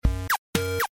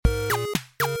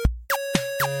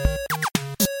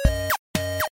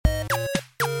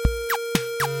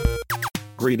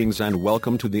Greetings and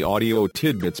welcome to the Audio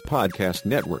Tidbits Podcast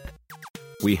Network.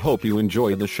 We hope you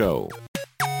enjoy the show.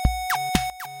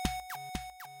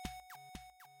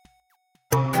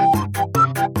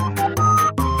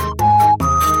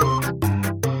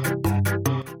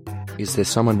 Is there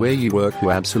someone where you work who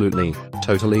absolutely,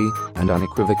 totally, and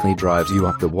unequivocally drives you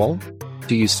up the wall?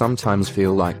 Do you sometimes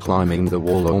feel like climbing the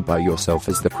wall all by yourself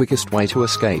is the quickest way to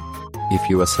escape? If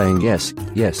you are saying yes,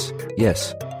 yes,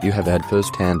 yes, you have had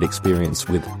first-hand experience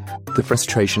with the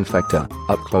frustration factor,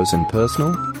 up close and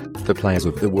personal. The players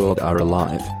of the world are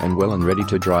alive and well and ready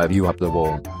to drive you up the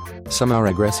wall. Some are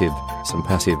aggressive, some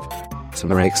passive.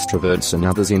 Some are extroverts and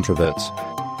others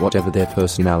introverts. Whatever their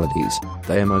personalities,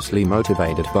 they are mostly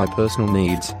motivated by personal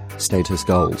needs, status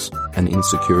goals, and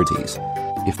insecurities.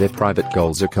 If their private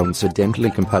goals are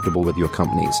coincidentally compatible with your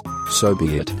company's, so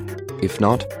be it. If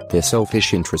not, their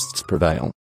selfish interests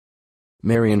prevail.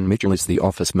 Maryanne Mitchell is the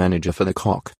office manager for the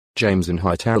Koch, James &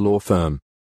 Hightower law firm.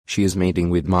 She is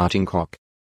meeting with Martin Koch.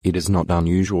 It is not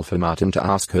unusual for Martin to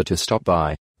ask her to stop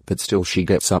by, but still she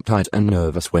gets uptight and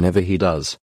nervous whenever he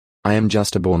does. "I am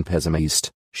just a born pessimist,"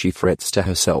 she frets to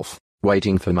herself,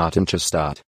 waiting for Martin to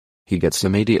start. He gets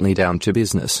immediately down to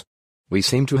business. "We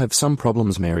seem to have some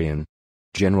problems, Maryanne.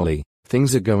 Generally,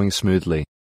 things are going smoothly.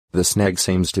 The snag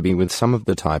seems to be with some of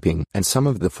the typing and some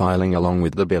of the filing along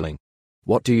with the billing.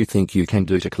 What do you think you can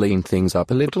do to clean things up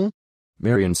a little?"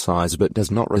 Maryanne sighs but does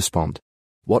not respond.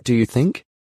 "What do you think?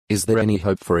 Is there any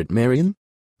hope for it, Maryanne?"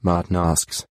 Martin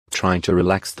asks, trying to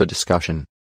relax the discussion.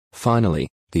 Finally,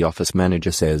 the office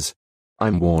manager says,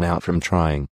 "I'm worn out from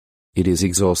trying. It is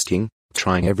exhausting,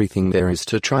 trying everything there is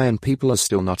to try and people are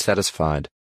still not satisfied.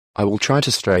 I will try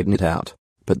to straighten it out,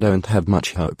 but don't have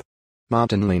much hope."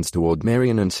 Martin leans toward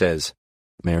Maryanne and says,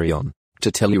 "Maryanne,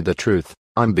 to tell you the truth,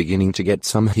 I'm beginning to get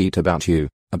some heat about you,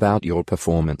 about your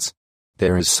performance.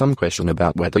 There is some question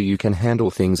about whether you can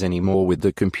handle things anymore with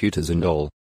the computers and all.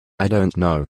 I don't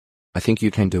know. I think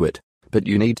you can do it, but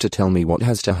you need to tell me what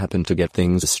has to happen to get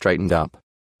things straightened up."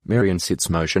 Maryanne sits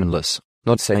motionless,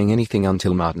 not saying anything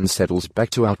until Martin settles back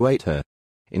to outwait her.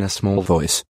 In a small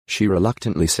voice, she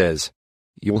reluctantly says,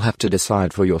 "You'll have to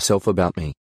decide for yourself about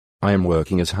me. I am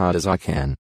working as hard as I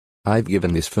can. I've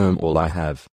given this firm all I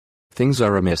have. Things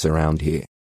are a mess around here.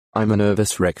 I'm a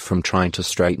nervous wreck from trying to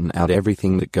straighten out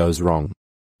everything that goes wrong.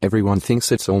 Everyone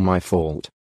thinks it's all my fault.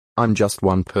 I'm just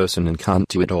one person and can't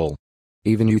do it all.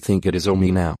 Even you think it is all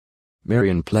me now."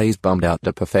 Maryanne plays bummed out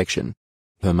to perfection.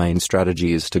 Her main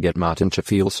strategy is to get Martin to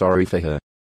feel sorry for her.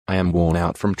 "I am worn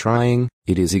out from trying,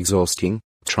 it is exhausting,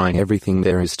 trying everything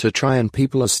there is to try and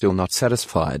people are still not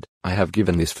satisfied. I have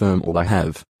given this firm all I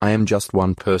have. I am just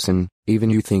one person, even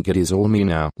you think it is all me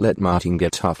now." Let Martin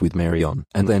get tough with Maryanne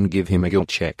and then give him a guilt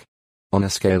check. On a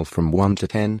scale from 1 to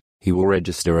 10, he will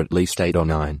register at least 8 or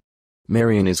 9.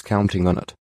 Maryanne is counting on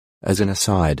it. As an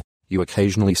aside, you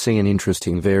occasionally see an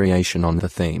interesting variation on the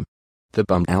theme. The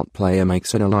bummed-out player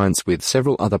makes an alliance with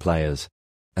several other players.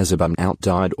 As a bummed-out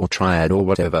dyad or triad or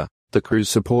whatever, the crew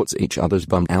supports each other's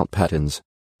bummed-out patterns.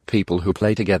 People who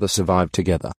play together survive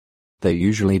together. They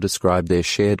usually describe their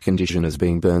shared condition as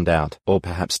being burned out or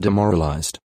perhaps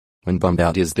demoralized. When bummed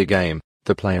out is the game,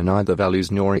 the player neither values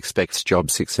nor expects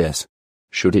job success.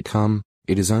 Should it come,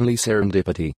 it is only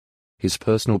serendipity. His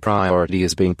personal priority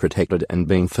is being protected and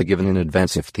being forgiven in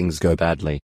advance if things go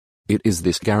badly. It is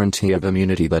this guarantee of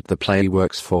immunity that the player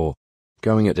works for.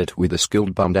 Going at it with a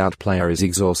skilled bummed-out player is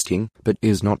exhausting, but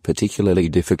is not particularly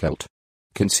difficult.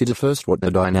 Consider first what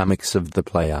the dynamics of the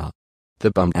play are.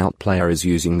 The bummed-out player is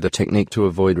using the technique to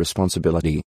avoid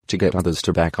responsibility, to get others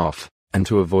to back off, and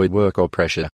to avoid work or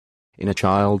pressure. In a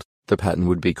child, the pattern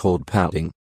would be called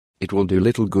pouting. It will do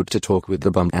little good to talk with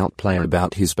the bummed-out player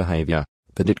about his behavior,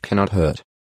 but it cannot hurt.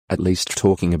 At least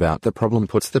talking about the problem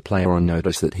puts the player on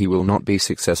notice that he will not be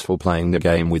successful playing the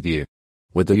game with you.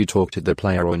 Whether you talk to the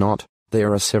player or not,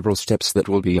 there are several steps that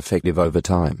will be effective over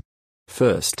time.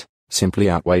 First, simply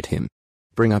outwait him.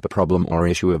 Bring up a problem or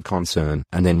issue of concern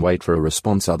and then wait for a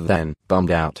response other than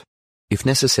bummed out. If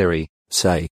necessary,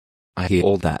 say, "I hear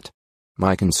all that.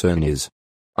 My concern is.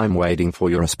 I'm waiting for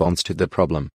your response to the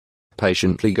problem."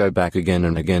 Patiently go back again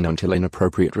and again until an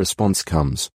appropriate response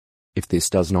comes. If this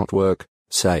does not work,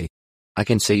 say, "I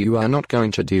can see you are not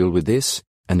going to deal with this,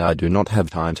 and I do not have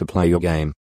time to play your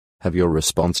game. Have your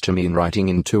response to me in writing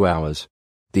in 2 hours."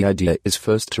 The idea is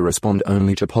first to respond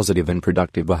only to positive and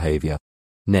productive behavior.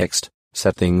 Next,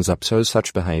 set things up so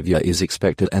such behavior is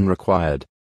expected and required.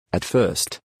 At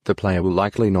first, the player will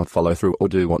likely not follow through or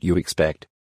do what you expect.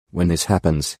 When this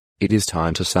happens, it is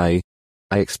time to say,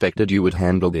 "I expected you would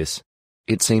handle this.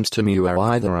 It seems to me you are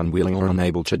either unwilling or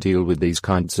unable to deal with these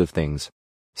kinds of things.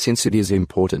 Since it is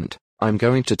important, I'm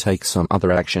going to take some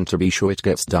other action to be sure it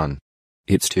gets done.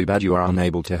 It's too bad you are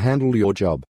unable to handle your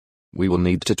job. We will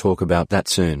need to talk about that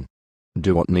soon.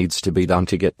 Do what needs to be done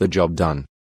to get the job done.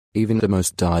 Even the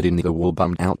most dyed-in-the-wool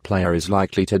bummed-out player is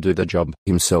likely to do the job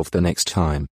himself the next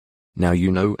time. Now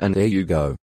you know, and there you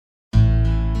go.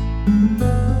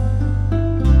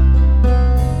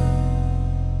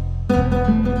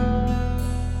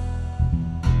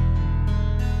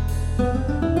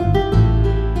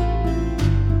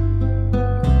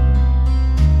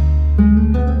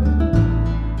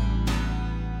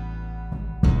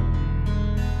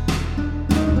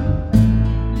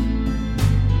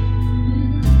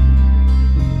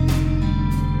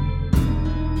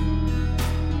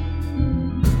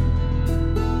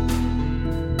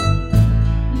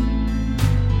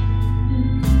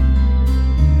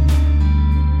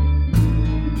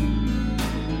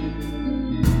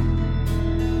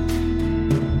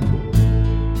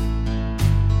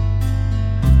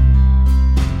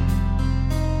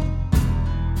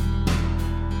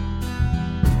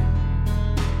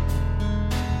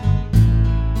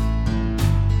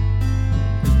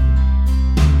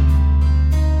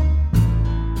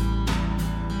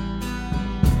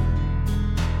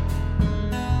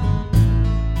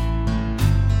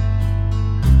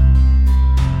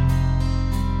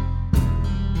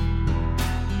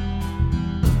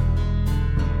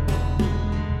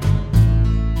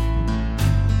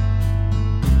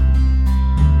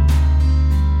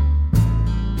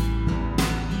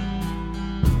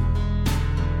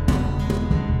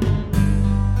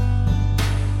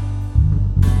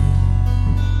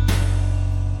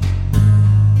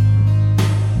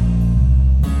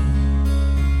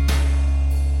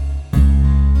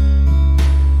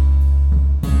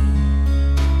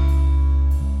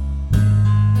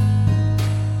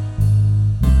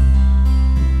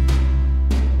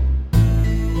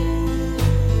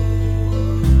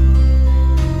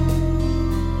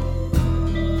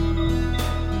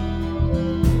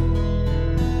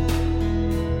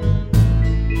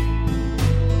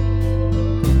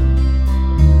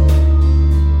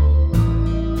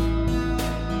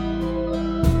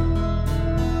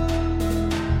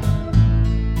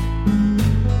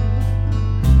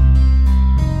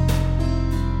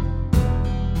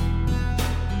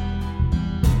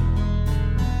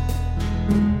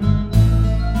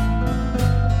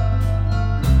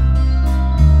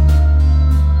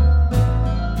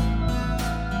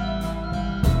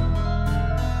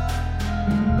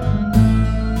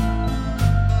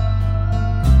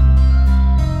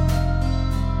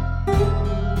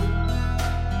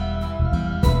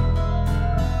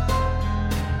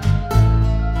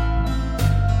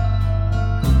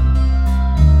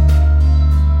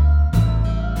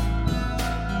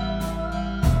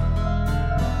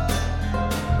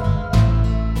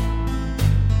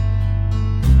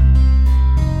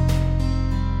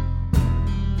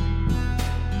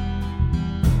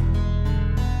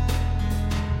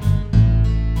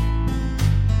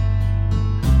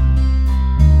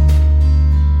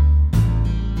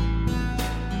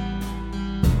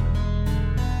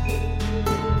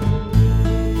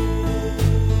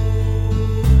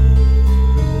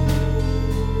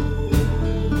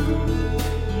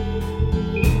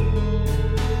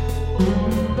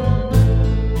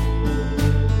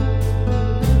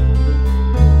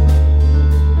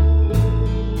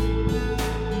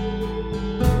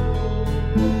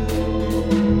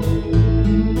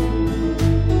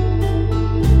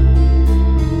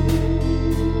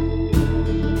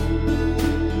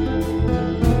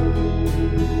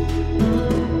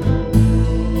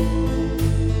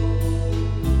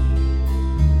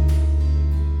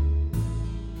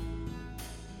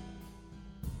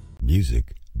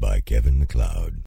 Music by Kevin MacLeod.